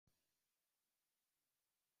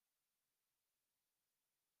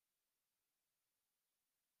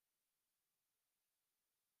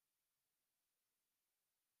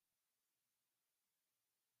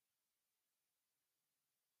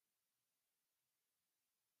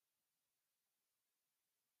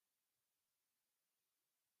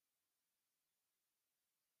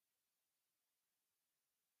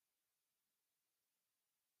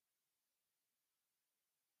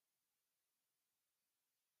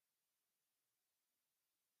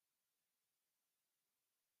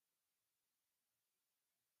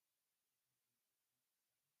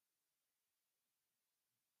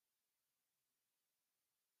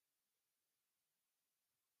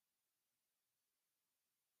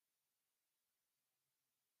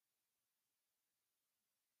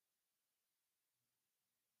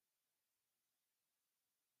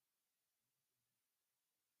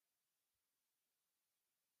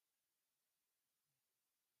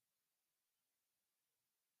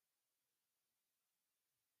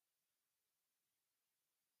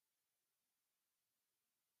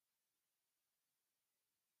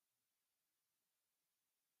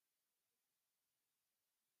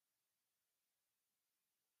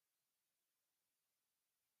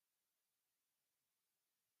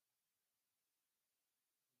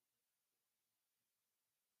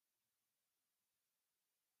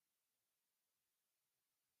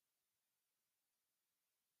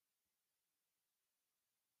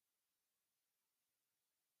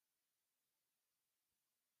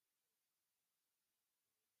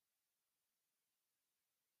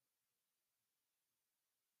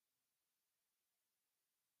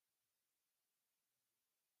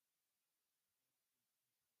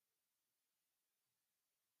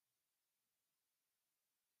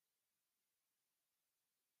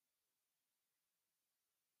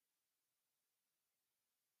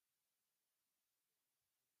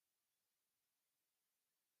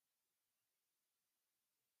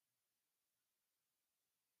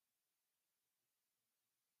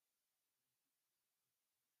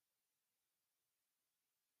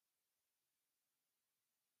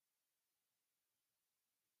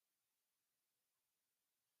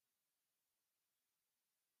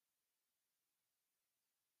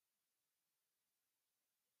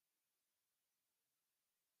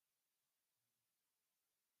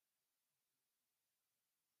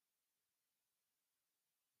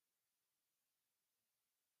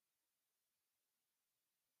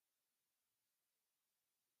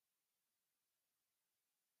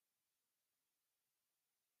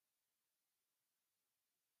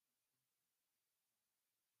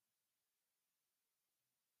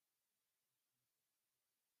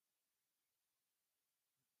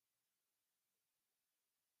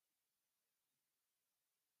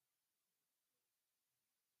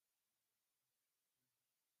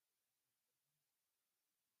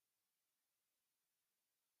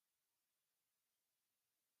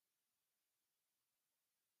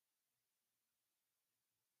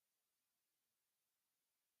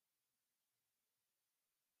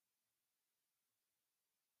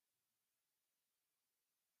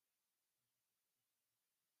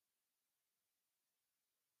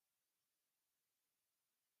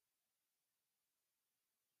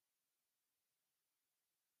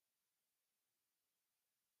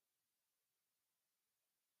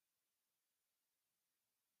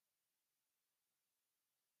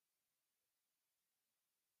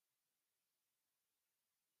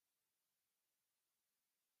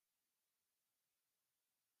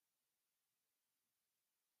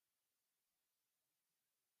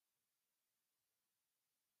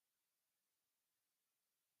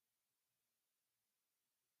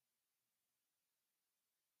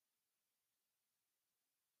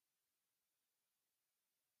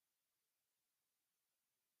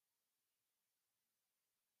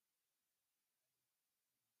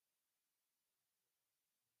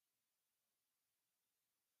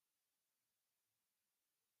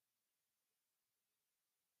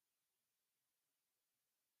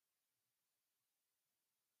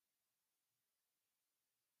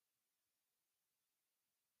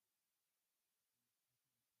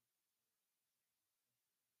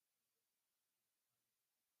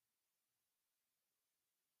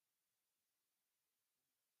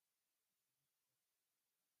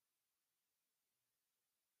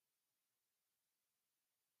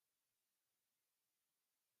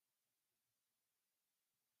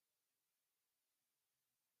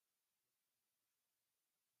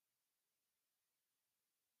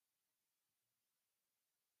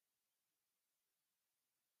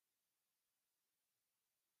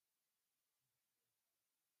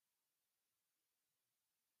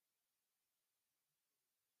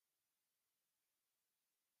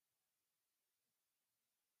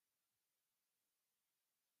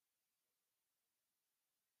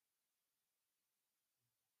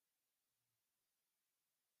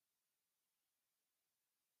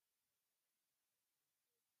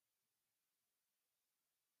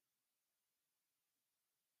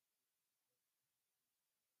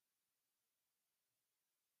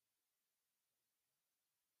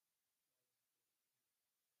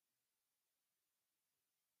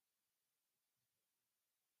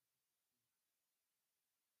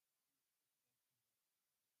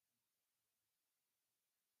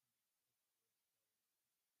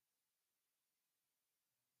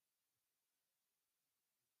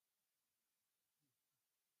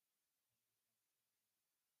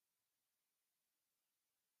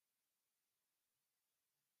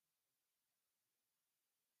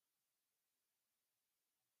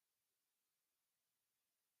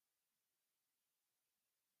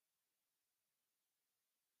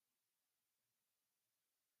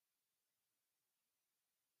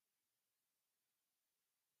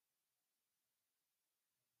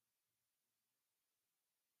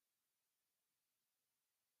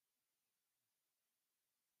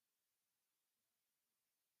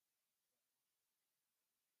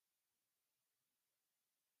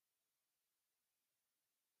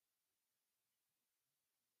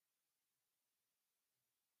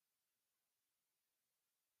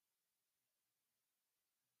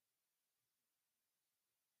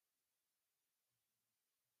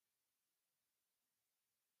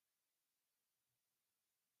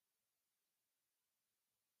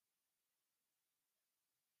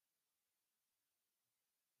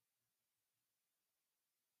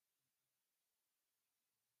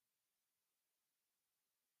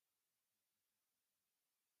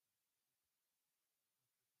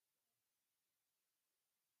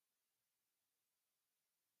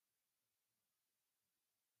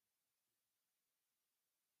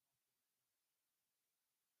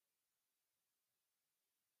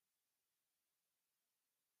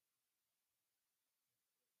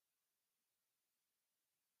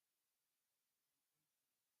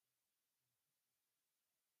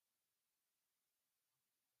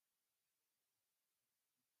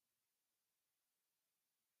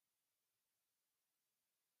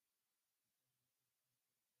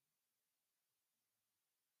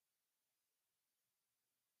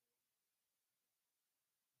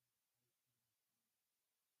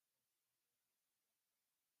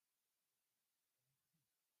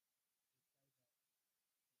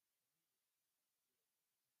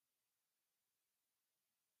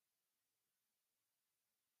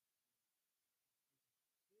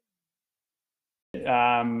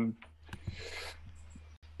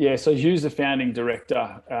So Hugh's the founding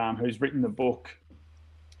director, who's written the book,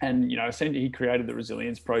 and essentially he created the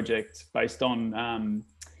Resilience Project based on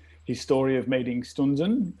his story of meeting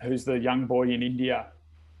Stunzen, who's the young boy in India,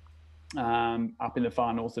 up in the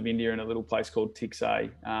far north of India in a little place called Tiksay,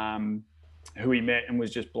 who he met and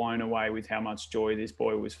was just blown away with how much joy this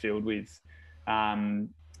boy was filled with. And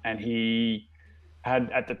he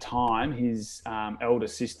had, at the time, his elder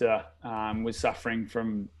sister was suffering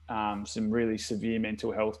from some really severe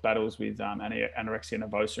mental health battles with anorexia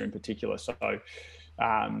nervosa in particular. So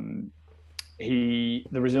the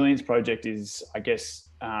Resilience Project is, I guess,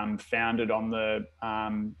 founded on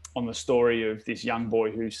the story of this young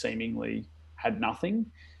boy who seemingly had nothing,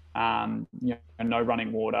 no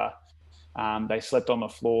running water. They slept on the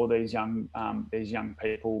floor, these young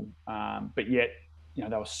people, but yet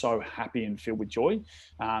they were so happy and filled with joy,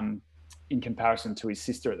 in comparison to his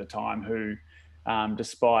sister at the time, who,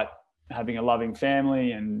 despite having a loving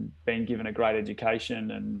family and being given a great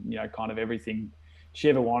education and kind of everything she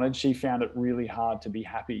ever wanted, she found it really hard to be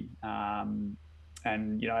happy, and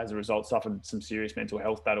as a result suffered some serious mental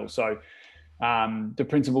health battles. So the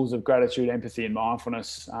principles of gratitude, empathy, and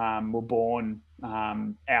mindfulness were born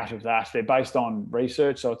out of that. They're based on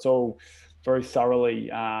research, so it's all very thoroughly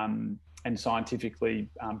and scientifically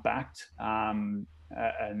backed, and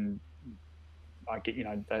I get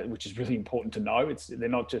which is really important to know. They're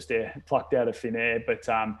not just plucked out of thin air, but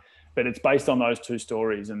it's based on those two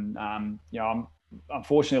stories. And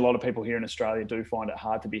unfortunately, a lot of people here in Australia do find it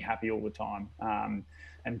hard to be happy all the time.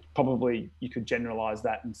 And probably you could generalize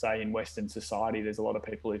that and say in Western society, there's a lot of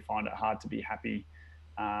people who find it hard to be happy,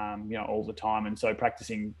 all the time. And so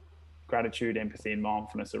practicing gratitude, empathy, and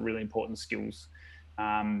mindfulness are really important skills.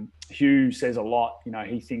 Hugh says a lot,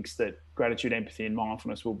 he thinks that gratitude, empathy, and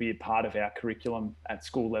mindfulness will be a part of our curriculum at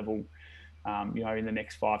school level, in the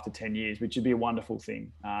next 5 to 10 years, which would be a wonderful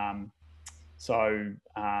thing.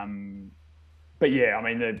 But yeah, I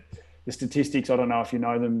mean, the statistics, I don't know if you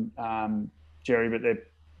know them, Jerry, but they're,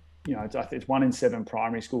 it's 1 in 7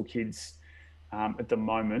 primary school kids at the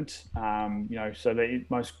moment. So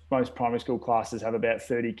most primary school classes have about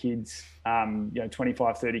 30 kids,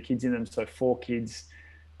 25, 30 kids in them. So 4 kids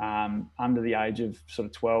under the age of sort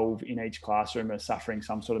of 12 in each classroom are suffering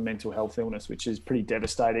some sort of mental health illness, which is pretty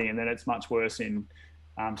devastating. And then it's much worse in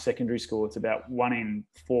secondary school. It's about 1 in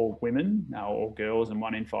 4 women or girls and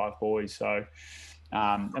 1 in 5 boys. So,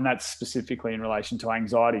 and that's specifically in relation to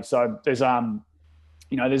anxiety. So there's,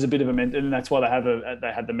 there's a bit of and that's why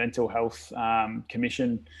they had the mental health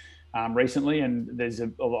commission recently. And there's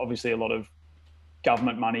obviously a lot of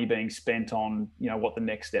government money being spent on, what the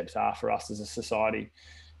next steps are for us as a society,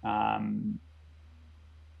 to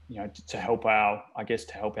help our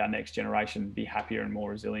next generation be happier and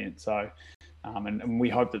more resilient. So, and we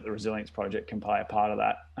hope that the Resilience Project can play a part of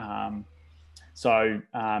that.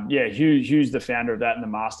 Hugh's the founder of that and the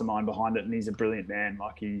mastermind behind it, and he's a brilliant man.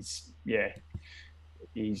 Like he's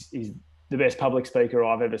the best public speaker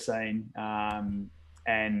I've ever seen, and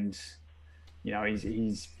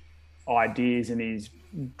his ideas and his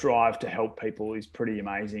drive to help people is pretty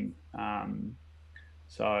amazing.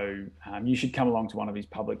 You should come along to one of his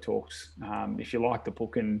public talks if you like the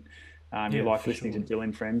book and you like listening to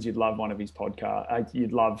Dylan Friends. You'd love one of his podcasts.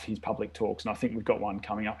 You'd love his public talks, and I think we've got one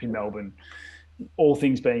coming up in Melbourne. All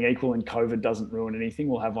things being equal, and COVID doesn't ruin anything,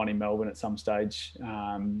 we'll have one in Melbourne at some stage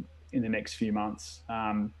in the next few months.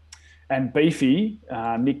 And Beefy,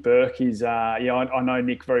 Nick Burke, is I know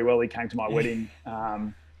Nick very well. He came to my wedding.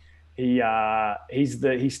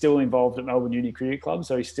 He's still involved at Melbourne Uni Cricket Club,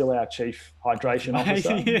 so he's still our chief hydration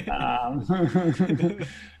officer.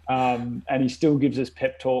 And he still gives us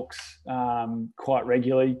pep talks quite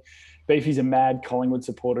regularly. Beefy's a mad Collingwood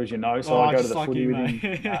supporter, as you know, so I go to the footy with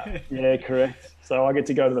him. Yeah, correct. So I get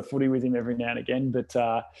to go to the footy with him every now and again. But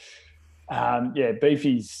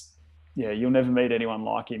Beefy's, you'll never meet anyone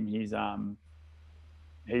like him. He's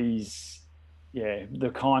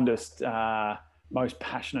the kindest, most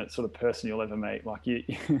passionate sort of person you'll ever meet. Like he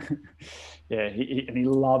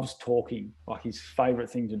loves talking. Like his favorite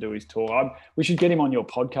thing to do is talk. We should get him on your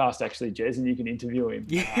podcast actually, Jez, and you can interview him.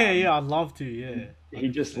 I'd love to. Yeah, he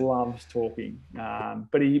just loves talking.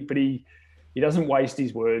 But he doesn't waste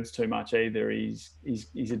his words too much either. He's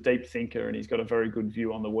a deep thinker, and he's got a very good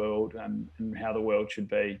view on the world and how the world should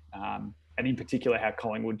be. And in particular, how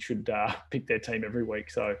Collingwood should pick their team every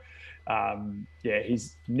week. So,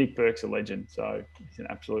 Nick Burke's a legend. So he's an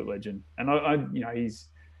absolute legend. And he's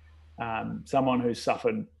someone who's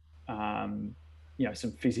suffered, some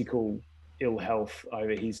physical ill health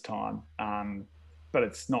over his time. But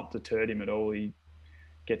it's not deterred him at all. He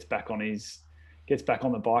gets back on his gets back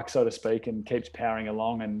on the bike, so to speak, and keeps powering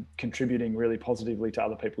along and contributing really positively to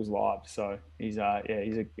other people's lives. So he's a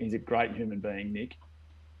great human being, Nick.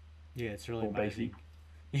 Yeah, it's really Or amazing.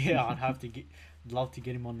 Beefy. Yeah, love to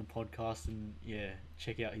get him on the podcast and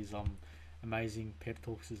check out his amazing pep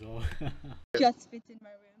talks as well. Just fits in my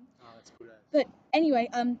room. Oh, that's good. But anyway,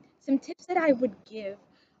 some tips that I would give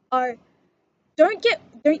are don't get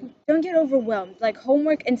overwhelmed. Like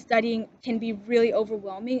homework and studying can be really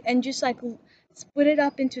overwhelming, and just like split it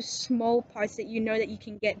up into small parts that you know that you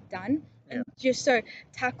can get done. And just so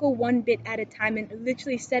tackle one bit at a time and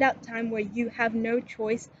literally set out time where you have no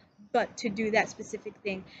choice but to do that specific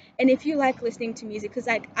thing. And if you like listening to music, because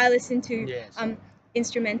like I listen to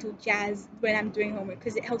instrumental jazz when I'm doing homework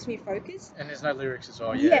because it helps me focus. And there's no lyrics as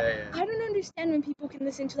well. Yeah. I don't understand when people can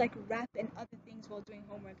listen to like rap and other things while doing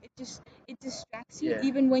homework. It distracts you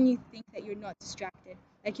even when you think that you're not distracted.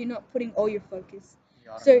 Like you're not putting all your focus.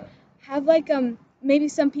 Yeah, So have like maybe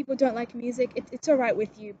some people don't like music. It's all right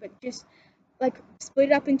with you, but just like split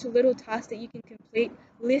it up into little tasks that you can complete.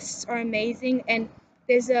 Lists are amazing, and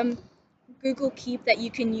there's Google Keep that you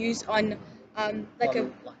can use on like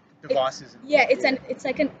devices. It's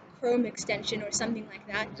like an Chrome extension or something like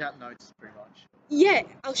that. Is that notes pretty much? Yeah,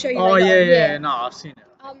 I'll show you Oh later. yeah. No, I've seen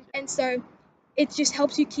it. And so it just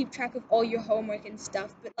helps you keep track of all your homework and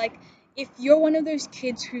stuff. But like if you're one of those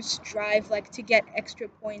kids who strive like to get extra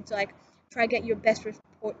points, like try get your best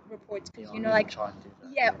reports because like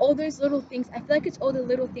all those little things. I feel like it's all the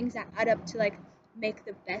little things that add up to like make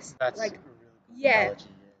the best. That's like a really good analogy,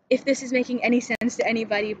 if this is making any sense to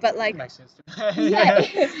anybody, but like it makes sense to me.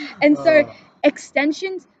 And so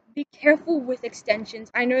extensions, be careful with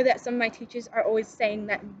extensions. I know that some of my teachers are always saying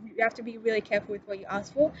that you have to be really careful with what you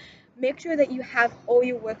ask for. Make sure that you have all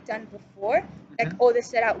your work done before, like all the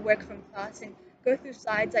set out work from class, and go through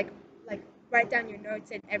slides, like write down your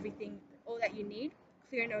notes and everything, all that you need.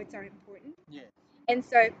 Clear notes are important. Yeah. And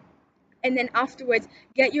then afterwards,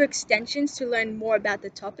 get your extensions to learn more about the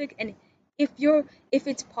topic. And if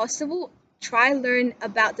it's possible, try learn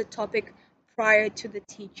about the topic prior to the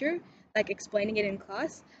teacher, like explaining it in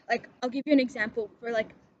class. Like I'll give you an example. For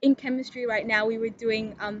like in chemistry right now, we were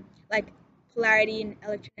doing like polarity and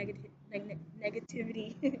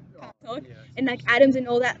electronegativity and like atoms and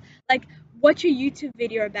all that. Like watch a YouTube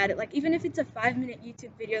video about it. Like even if it's a 5-minute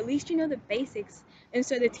YouTube video, at least you know the basics. And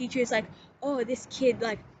so the teacher is like, oh, this kid,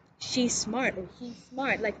 like she's smart or he's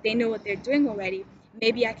smart. Like they know what they're doing already.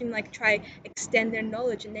 Maybe I can like try extend their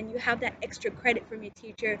knowledge, and then you have that extra credit from your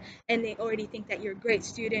teacher, and they already think that you're a great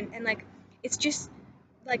student. And like it's just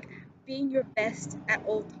like being your best at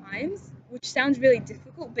all times, which sounds really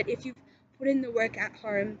difficult, but if you've put in the work at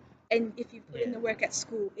home and if you put in the work at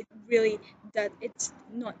school, it really does. It's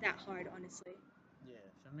not that hard, honestly. Yeah,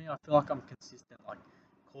 for me, I feel like I'm consistent. Like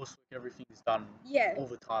coursework, everything is done all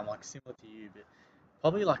the time, like similar to you, but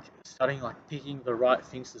probably like studying, like picking the right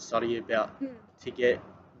things to study about to get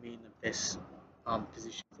me in the best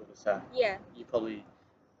position for the SAT. Yeah. You probably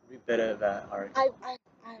be better at that, I reckon.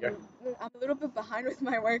 I'm a little bit behind with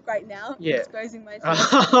my work right now, Yeah. exposing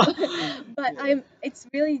myself. But it's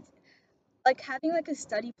really like having like a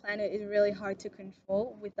study planner is really hard to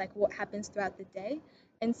control with like what happens throughout the day.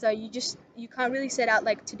 And so you can't really set out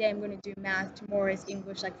like today I'm going to do math, tomorrow is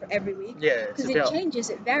English, like for every week. Yeah, because it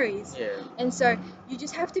changes, it varies. Yeah. And so you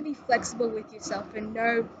just have to be flexible with yourself and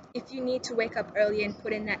know if you need to wake up early and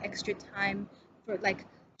put in that extra time for like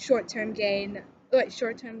short-term gain,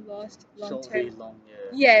 short-term loss, long-term.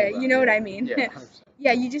 Yeah, you know what I mean. Yeah,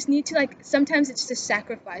 yeah, you just need to like sometimes it's just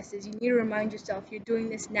sacrifices. You need to remind yourself you're doing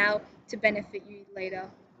this now to benefit you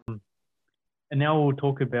later. And now we'll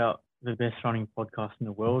talk about the best running podcast in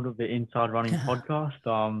the world, the Inside Running podcast.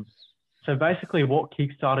 So basically, what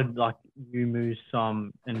kickstarted like you, Moose,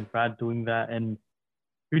 and Brad doing that, and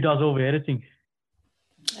who does all the editing?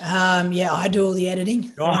 I do all the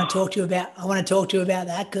editing. I want to talk to you about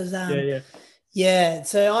that because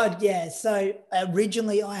So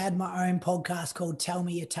originally I had my own podcast called Tell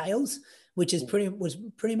Me Your Tales, which is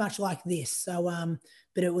pretty much like this. So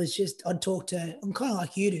but it was just I'm kind of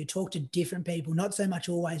like you do, talk to different people, not so much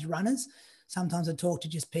always runners. Sometimes I talk to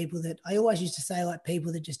just people that I always used to say like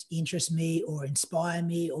people that just interest me or inspire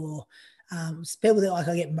me or people that like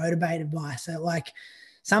I get motivated by. So like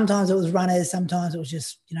sometimes it was runners, sometimes it was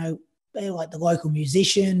just, like the local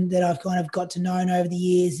musician that I've kind of got to know over the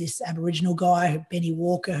years, this Aboriginal guy, Benny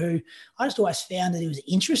Walker, who I just always found that he was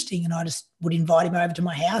interesting, and I just would invite him over to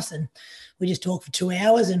my house and we just talk for 2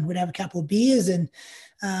 hours and we'd have a couple of beers and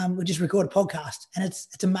we'd just record a podcast. And it's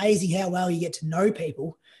amazing how well you get to know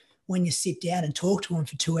people when you sit down and talk to them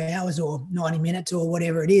for 2 hours or 90 minutes or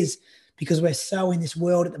whatever it is. because we're so in this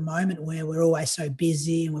world at the moment where we're always so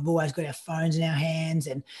busy and we've always got our phones in our hands,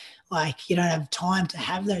 and like you don't have time to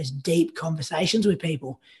have those deep conversations with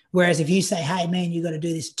people. Whereas if you say, hey man, you got to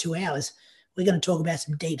do this in 2 hours, we're going to talk about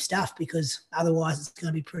some deep stuff, because otherwise it's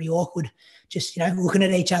going to be pretty awkward just, looking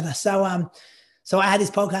at each other. So I had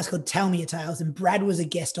this podcast called Tell Me Your Tales, and Brad was a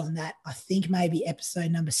guest on that, I think maybe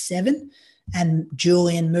episode number 7. And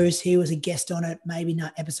Julian Moose, he was a guest on it, maybe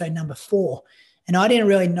not episode number 4. And I didn't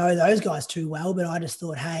really know those guys too well, but I just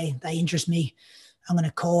thought, hey, they interest me. I'm going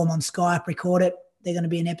to call them on Skype, record it. They're going to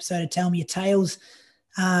be an episode of Tell Me Your Tales.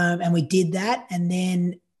 And we did that. And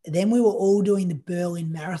then we were all doing the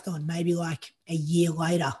Berlin Marathon, maybe like a year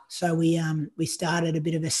later. So we started a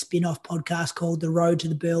bit of a spin-off podcast called The Road to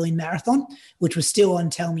the Berlin Marathon, which was still on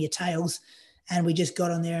Tell Me Your Tales. And we just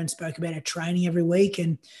got on there and spoke about our training every week.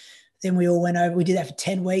 And then we all went over, we did that for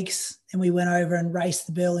 10 weeks, and we went over and raced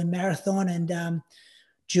the Berlin Marathon, and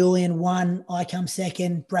Julian won, I come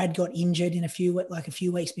second. Brad got injured in a few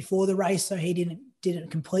weeks before the race, so he didn't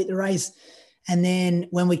complete the race. And then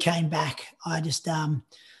when we came back, I just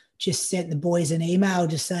sent the boys an email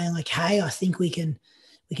just saying like, hey, I think we can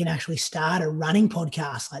actually start a running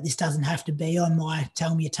podcast. Like, this doesn't have to be on my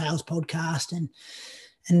Tell Me Your Tales podcast.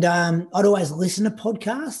 And I'd always listen to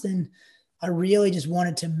podcasts, and I really just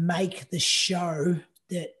wanted to make the show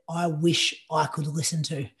that I wish I could listen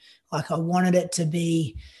to. Like, I wanted it to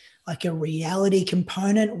be like a reality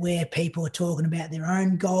component where people are talking about their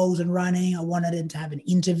own goals and running. I wanted it to have an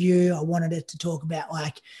interview. I wanted it to talk about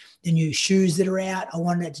like the new shoes that are out. I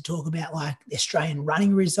wanted it to talk about like the Australian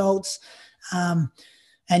running results. And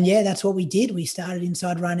yeah, that's what we did. We started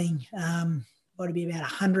Inside Running, what would be about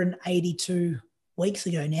 182 weeks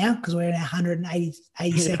ago now, because we're in our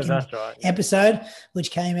 182nd episode,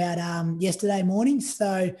 which came out yesterday morning.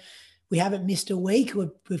 So we haven't missed a week.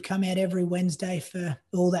 We've come out every Wednesday for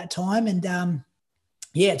all that time, and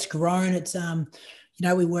yeah, it's grown. It's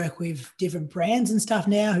we work with different brands and stuff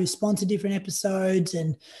now who sponsor different episodes,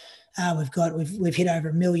 and we've hit over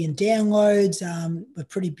 1 million downloads. We're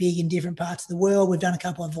pretty big in different parts of the world. We've done a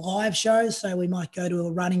couple of live shows, so we might go to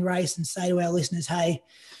a running race and say to our listeners, hey,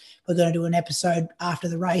 we're going to do an episode after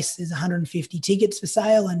the race. There's 150 tickets for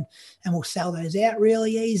sale, and we'll sell those out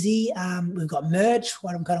really easy. We've got merch,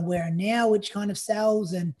 what I'm kind of wearing now, which kind of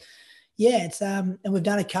sells. And yeah, it's and we've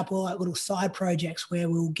done a couple of like little side projects where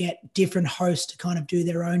we'll get different hosts to kind of do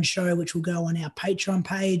their own show, which will go on our Patreon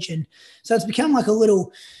page. And so it's become like a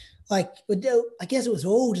little, like, I guess it was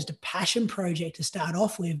all just a passion project to start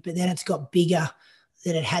off with, but then it's got bigger,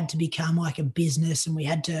 that it had to become like a business, and we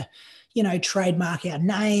had to, trademark our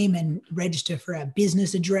name and register for our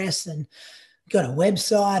business address, and got a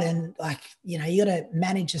website, and like, you got to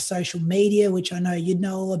manage the social media, which I know you'd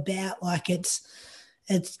know all about. Like it's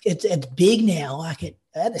big now. Like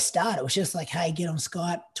at the start, it was just like, hey, get on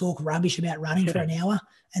Skype, talk rubbish about running for an hour,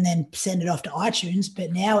 and then send it off to iTunes.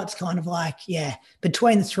 But now it's kind of like, yeah,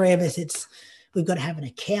 between the three of us, we've got to have an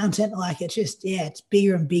accountant. Like it's just, yeah, it's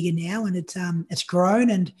bigger and bigger now, and it's grown,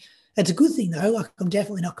 and it's a good thing though. Like, I'm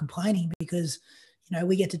definitely not complaining, because,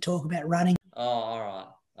 we get to talk about running. Oh, all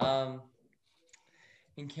right.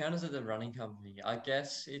 Encounters at the running company. I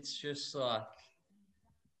guess it's just like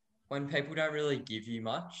when people don't really give you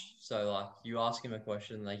much. So like you ask them a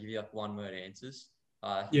question and they give you like 1-word answers. It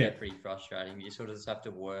can get pretty frustrating. You sort of just have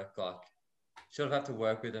to work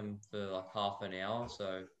with them for like half an hour.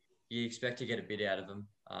 So you expect to get a bit out of them,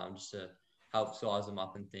 just to help size them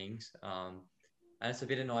up and things. And it's a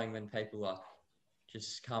bit annoying when people like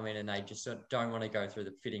just come in and they just don't want to go through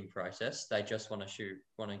the fitting process. They just want to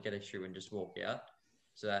get a shoe and just walk out.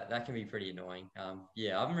 So that can be pretty annoying. I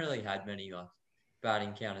haven't really had many like bad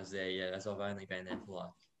encounters there yet, as I've only been there for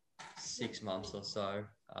like 6 months or so.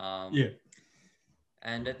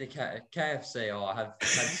 And at the KFC, I have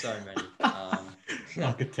had so many.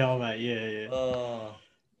 I could tell, mate.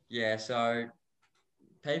 Yeah. So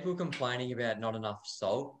people complaining about not enough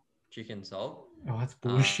salt, chicken salt. Oh, that's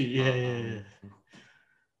bullshit.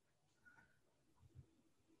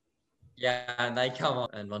 Yeah, and they come on,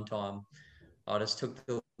 and one time I just took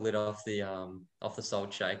the lid off the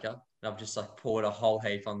salt shaker, and I've just like poured a whole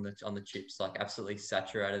heap on the chips, like absolutely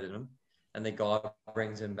saturated in them. And the guy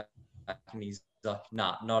brings them back, and he's like,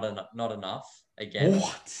 "Nah, not enough again."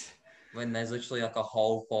 What? When there's literally like a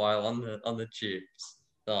whole file on the chips.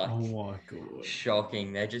 Like, oh my god!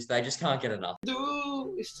 Shocking. They just can't get enough.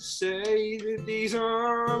 Do is to say that these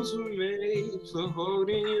arms were made for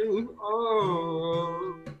holding you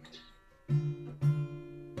on.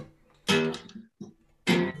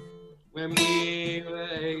 When we were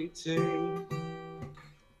 18.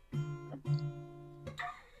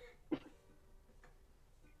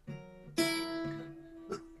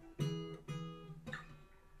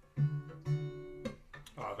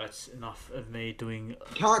 that's enough of me doing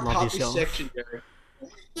Can't Love cut Yourself. this section, Jerry.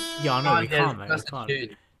 Yeah, I know, we yeah, can't, mate. We that's can't.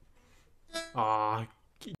 cute. Ah,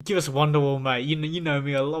 give us Wonderwall, mate. You know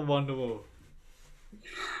me, I love Wonderwall.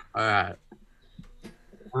 All right.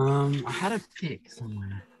 I had a pick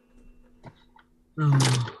somewhere.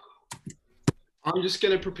 I'm just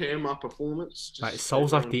gonna prepare my performance. Mate,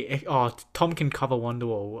 Soul's like the... Oh, Tom can cover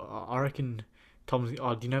Wonderwall. I reckon Tom's...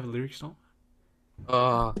 Oh, do you know the lyrics, Tom?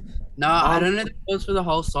 No, I don't know the words for the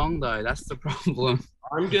whole song though. That's the problem.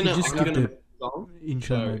 I'm gonna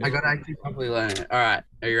intro. I gotta actually probably learn it. All right,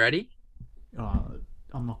 are you ready?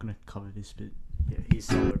 I'm not gonna cover this, but yeah, here's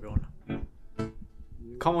Soul, everyone.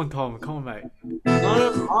 Come on, Tom. Come on, mate.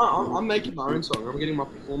 No, I'm making my own song. I'm getting my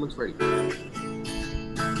performance ready.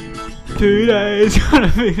 2 days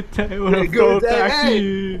gonna be a day when I fall back to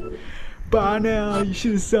you. By now, you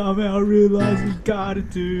should have somehow realized we gotta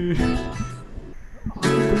do. I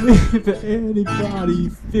don't believe that anybody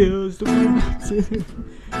feels the way I do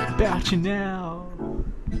about you now.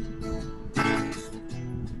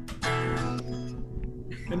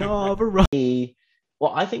 And all the right.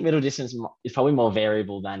 Well, I think middle distance is probably more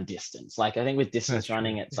variable than distance. Like, I think with distance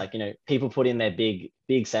running, it's like, people put in their big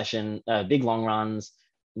session, big long runs,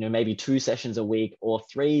 maybe 2 sessions a week or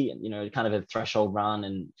 3, kind of a threshold run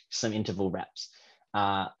and some interval reps.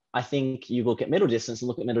 I think you look at middle distance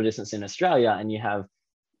in Australia, and you have,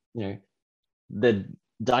 the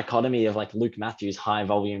dichotomy of like Luke Matthews high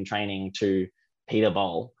volume training to Peter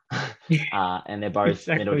Bowl, and they're both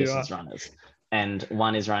Exactly middle distance runners. And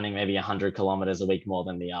one is running maybe 100 kilometers a week more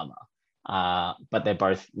than the other. But they're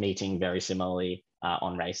both meeting very similarly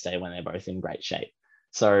on race day when they're both in great shape.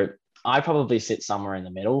 So I probably sit somewhere in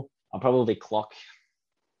the middle. I'll probably clock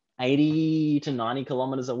 80 to 90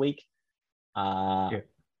 kilometers a week. I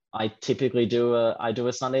typically do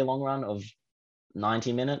a Sunday long run of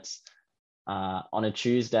 90 minutes. On a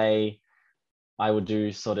Tuesday, I would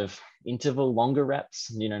do sort of interval longer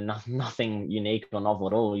reps, nothing unique or novel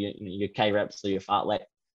at all. Your K reps or your fartlek.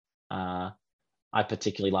 I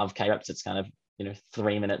particularly love K reps. It's kind of,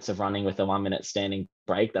 3 minutes of running with a 1 minute standing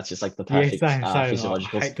break. That's just like the perfect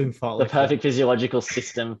perfect physiological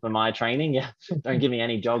system for my training. Yeah. Don't give me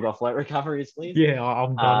any jog or float recoveries, please. Yeah,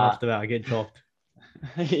 I'm done after that. I get dropped.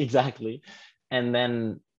 Exactly. And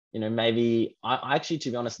then, maybe I actually, to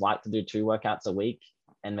be honest, like to do 2 workouts a week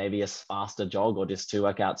and maybe a faster jog, or just 2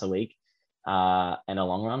 workouts a week and a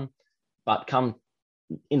long run. But come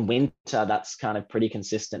in winter, that's kind of pretty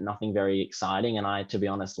consistent, nothing very exciting. And I, to be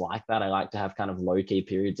honest, like that. I like to have kind of low-key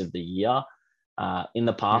periods of the year. In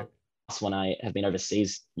the past, when I have been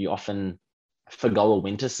overseas, you often forgo a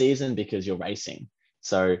winter season because you're racing.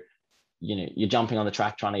 So, you're jumping on the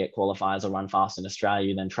track trying to get qualifiers or run fast in Australia,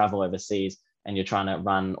 you then travel overseas and you're trying to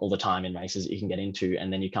run all the time in races that you can get into.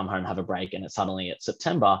 And then you come home, have a break, and it's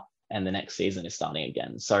September and the next season is starting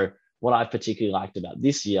again. So what I've particularly liked about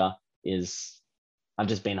this year is I've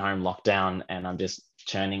just been home locked down, and I'm just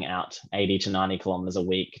churning out 80 to 90 kilometers a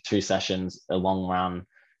week, 2 sessions, a long run.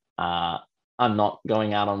 I'm not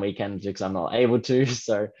going out on weekends because I'm not able to.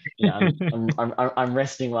 So, I'm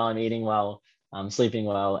resting well, I'm eating well, I'm sleeping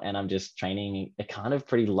well, and I'm just training a kind of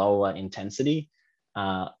pretty lower intensity.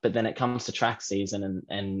 But then it comes to track season,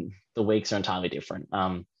 and the weeks are entirely different.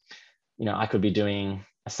 I could be doing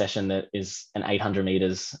a session that is an 800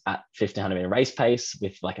 meters at 1500 meter race pace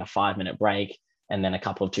with like a 5-minute break and then a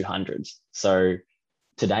couple of 200s. So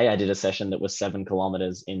today I did a session that was 7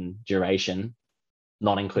 kilometers in duration,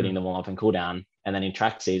 not including the warm up and cool down. And then in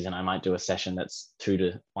track season, I might do a session that's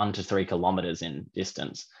 1 to 3 kilometers in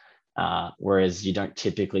distance. Whereas you don't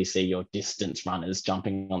typically see your distance runners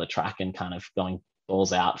jumping on the track and kind of going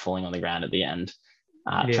balls out, falling on the ground at the end,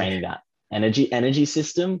 training that energy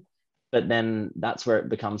system. But then that's where it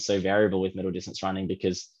becomes so variable with middle distance running,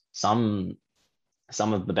 because some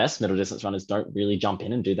of the best middle distance runners don't really jump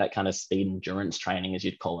in and do that kind of speed endurance training, as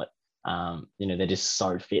you'd call it. They're just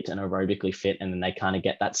so fit and aerobically fit, and then they kind of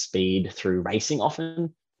get that speed through racing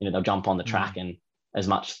often. They'll jump on the track and as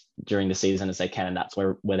much during the season as they can, and that's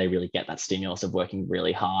where they really get that stimulus of working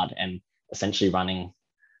really hard and essentially running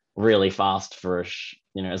really fast for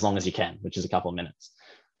as long as you can, which is a couple of minutes.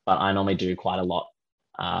 But I normally do quite a lot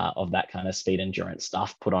of that kind of speed endurance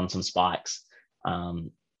stuff, put on some spikes,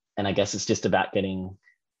 and I guess it's just about getting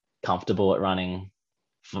comfortable at running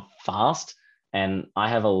fast. And I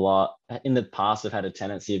have a lot in the past, I've had a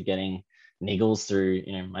tendency of getting niggles through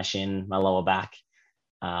my shin, my lower back.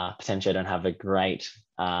 Potentially I don't have a great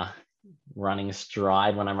running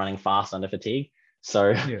stride when I'm running fast under fatigue.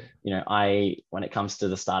 So when it comes to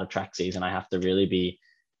the start of track season, I have to really be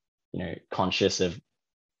conscious of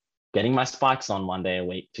getting my spikes on one day a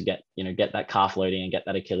week to get that calf loading and get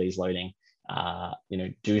that Achilles loading.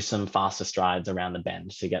 Do some faster strides around the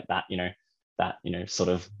bend to get that, sort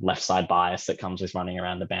of left side bias that comes with running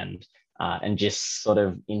around the bend, and just sort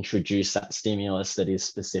of introduce that stimulus that is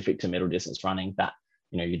specific to middle distance running that,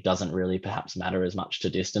 it doesn't really perhaps matter as much to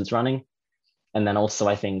distance running. And then also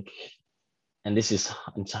I think, and this is,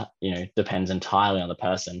 depends entirely on the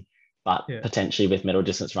person, but potentially with middle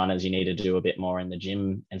distance runners, you need to do a bit more in the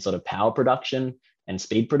gym and sort of power production and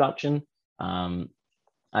speed production.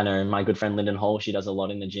 I know my good friend Lyndon Hall, she does a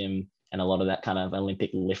lot in the gym and a lot of that kind of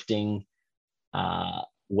Olympic lifting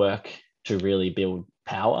work to really build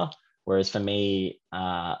power. Whereas for me,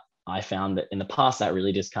 I found that in the past that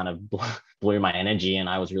really just kind of blew my energy, and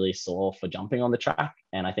I was really sore for jumping on the track.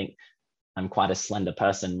 And I think I'm quite a slender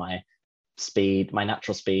person. My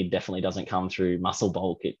natural speed definitely doesn't come through muscle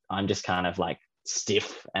bulk. I'm just kind of like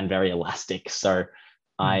stiff and very elastic. So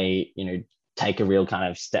I, take a real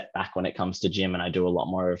kind of step back when it comes to gym, and I do a lot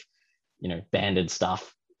more of, banded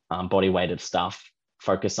stuff, body weighted stuff,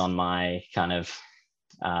 focus on my kind of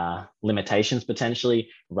limitations potentially,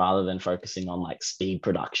 rather than focusing on like speed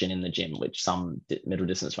production in the gym, which some middle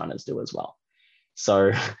distance runners do as well.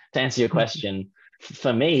 So to answer your question,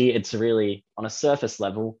 for me, it's really on a surface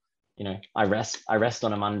level, I rest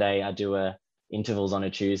on a Monday, I do intervals on a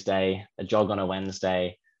Tuesday, a jog on a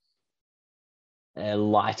Wednesday, a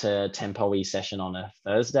lighter tempo-y session on a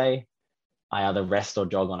Thursday. I either rest or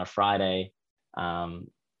jog on a Friday.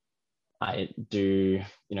 I do,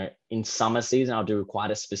 in summer season, I'll do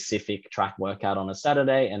quite a specific track workout on a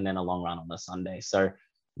Saturday and then a long run on a Sunday. So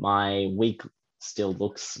my week still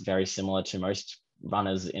looks very similar to most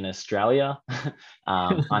runners in Australia.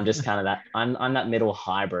 I'm just kind of I'm that middle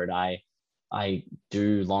hybrid. I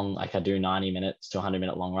do 90 minutes to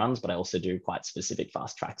 100-minute long runs, but I also do quite specific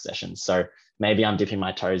fast track sessions. So maybe I'm dipping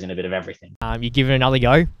my toes in a bit of everything. You give it another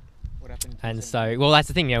go. And so, well, that's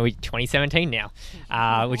the thing, we're 2017 now,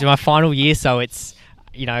 which is my final year. So it's,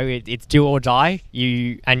 it's do or die.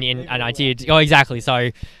 And I did. Oh, exactly. So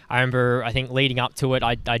I remember, I think leading up to it,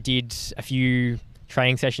 I did a few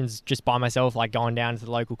training sessions just by myself, like going down to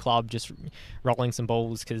the local club, just rolling some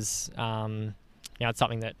balls, because, it's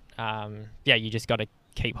something that, you just got to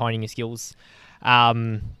keep honing your skills.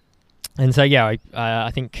 And so,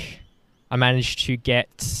 I think I managed to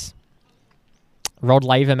get Rod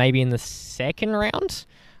Laver maybe in the second round,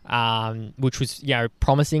 which was,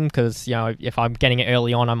 promising, because, if I'm getting it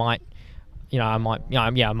early on, I might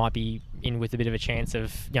be in with a bit of a chance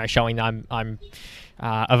of, showing that I'm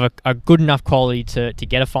of a good enough quality to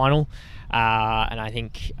get a final. And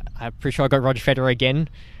I'm pretty sure I got Roger Federer again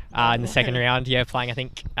in the second round. Playing, I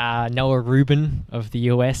think, Noah Rubin of the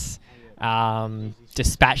US.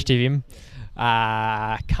 Dispatched of him.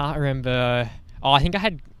 Can't remember. Oh, I think I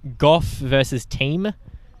had Goff versus Team.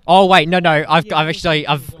 Oh wait, no, I've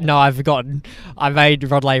forgotten. I made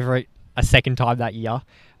Rod Laver a second time that year.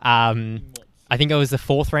 I think it was the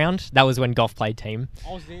fourth round. That was when Goff played Team.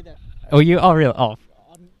 I was there. Oh, really? Oh,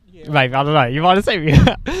 maybe, I don't know. You might have seen me.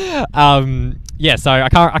 So I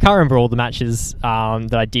can't remember all the matches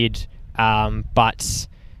that I did, but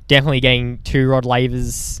definitely getting 2 Rod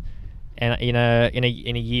Lavers in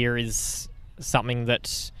a year is something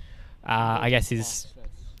that I guess is.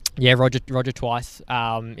 Yeah, Roger twice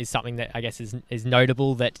is something that I guess is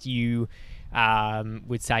notable, that you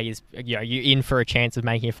would say is you're in for a chance of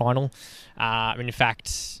making a final. In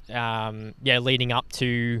fact, leading up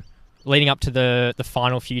to the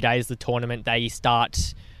final few days of the tournament, they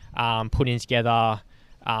start putting together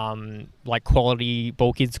like quality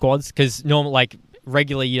ball kid squads, because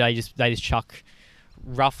regularly they just chuck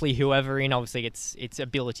roughly whoever in. Obviously it's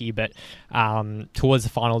ability, but towards the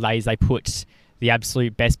final days they put the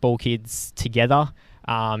absolute best ball kids together,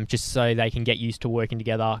 just so they can get used to working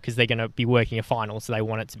together, because they're going to be working a final, so they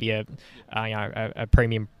want it to be a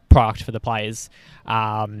premium product for the players.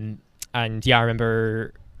 And I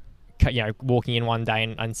remember walking in one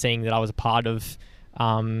day and seeing that I was a part of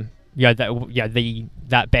that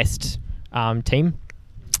best team.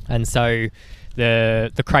 And so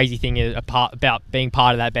the crazy thing about being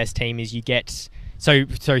part of that best team is you get. So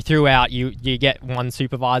throughout, you get one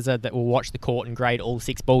supervisor that will watch the court and grade all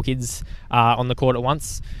 6 ball kids on the court at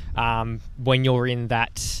once. When you're in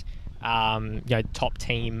that top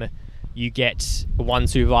team, you get one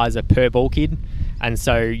supervisor per ball kid, and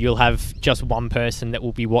so you'll have just one person that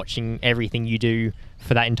will be watching everything you do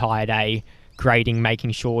for that entire day, grading,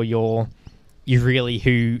 making sure you're really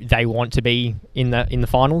who they want to be in the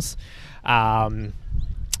finals.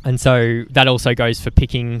 And so that also goes for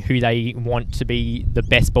picking who they want to be the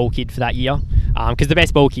best ball kid for that year, because the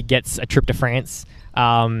best ball kid gets a trip to France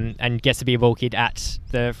and gets to be a ball kid at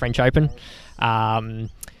the French Open. And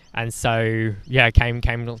so came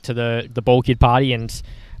to the ball kid party, and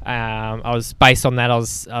I was based on that. I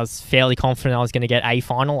was fairly confident I was going to get a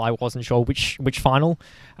final. I wasn't sure which final,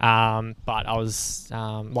 but I was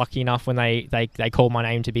lucky enough when they called my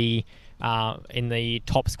name to be in the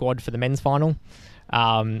top squad for the men's final.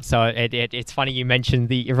 So it's funny you mentioned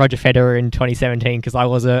the Roger Federer in 2017, because I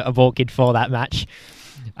was a ball kid for that match.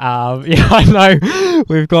 I know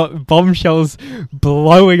we've got bombshells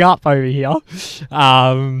blowing up over here.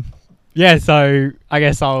 So I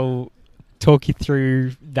guess I'll talk you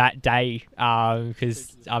through that day,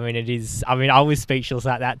 because I was speechless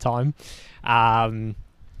at that time. Going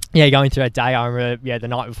through that day, I remember the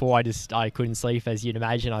night before I couldn't sleep, as you'd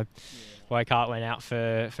imagine. I woke up, went out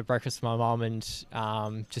for breakfast with my mum, and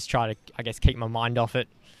just try to, I guess, keep my mind off it.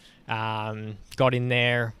 Got in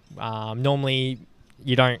there. Normally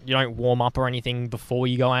you don't warm up or anything before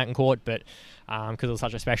you go out in court, but because it was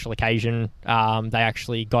such a special occasion, they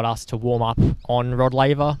actually got us to warm up on Rod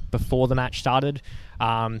Laver before the match started.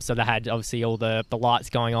 So they had obviously all the lights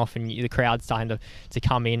going off and the crowd starting to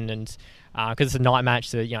come in, and because it's a night match,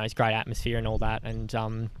 so it's great atmosphere and all that.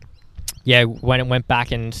 And when it went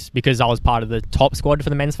back, and because I was part of the top squad for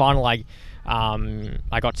the men's final, I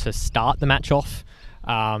got to start the match off.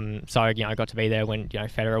 So I got to be there when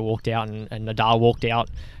Federer walked out and Nadal walked out.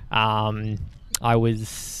 I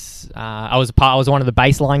was one of the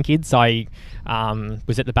baseline kids. So I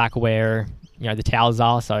was at the back where the towers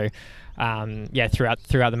are. So throughout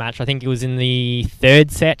the match, I think it was in the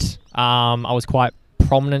third set, I was quite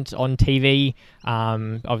prominent on TV.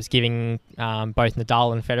 I was giving both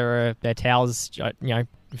Nadal and Federer their towels,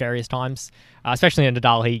 various times. Especially in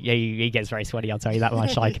Nadal, he gets very sweaty. I'll tell you that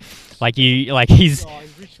much.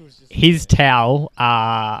 His towel.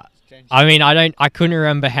 I couldn't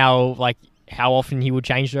remember how often he would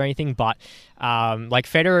change it or anything, but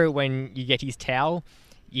Federer, when you get his towel,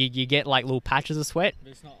 you get little patches of sweat.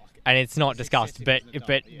 And it's not disgusting, but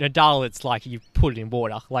Nadal, it's like you put it in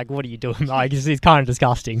water. What are you doing? It's kind of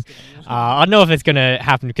disgusting. I don't know if it's going to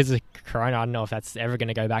happen because of Corona. I don't know if that's ever going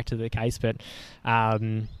to go back to the case, but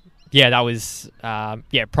that was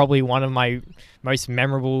probably one of my most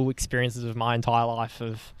memorable experiences of my entire life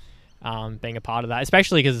of being a part of that,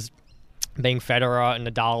 especially because being Federer and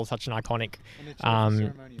Nadal, such an iconic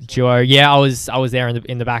duo. Yeah, I was there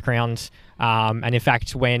in the background, and in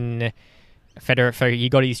fact when Federer, he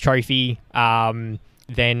got his trophy, then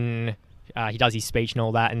he does his speech and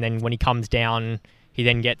all that, and then when he comes down, he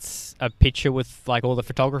then gets a picture with all the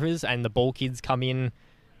photographers, and the ball kids come in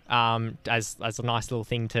as a nice little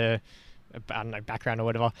thing to, I don't know, background or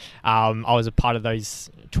whatever. I was a part of those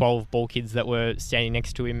 12 ball kids that were standing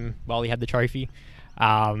next to him while he had the trophy.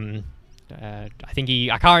 I think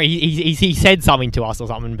he said something to us or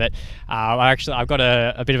something, but I've got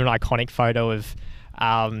a bit of an iconic photo of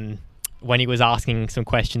when he was asking some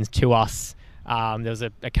questions to us. There was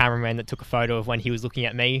a cameraman that took a photo of when he was looking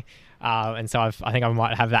at me, and so I think I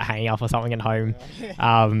might have that hanging up or something at home.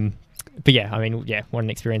 But what an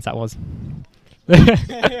experience that was. I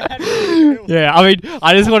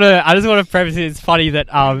just want to preface it. It's funny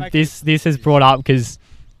that this is brought up because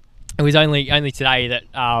it was only today that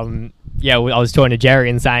I was talking to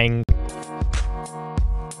Jerry and saying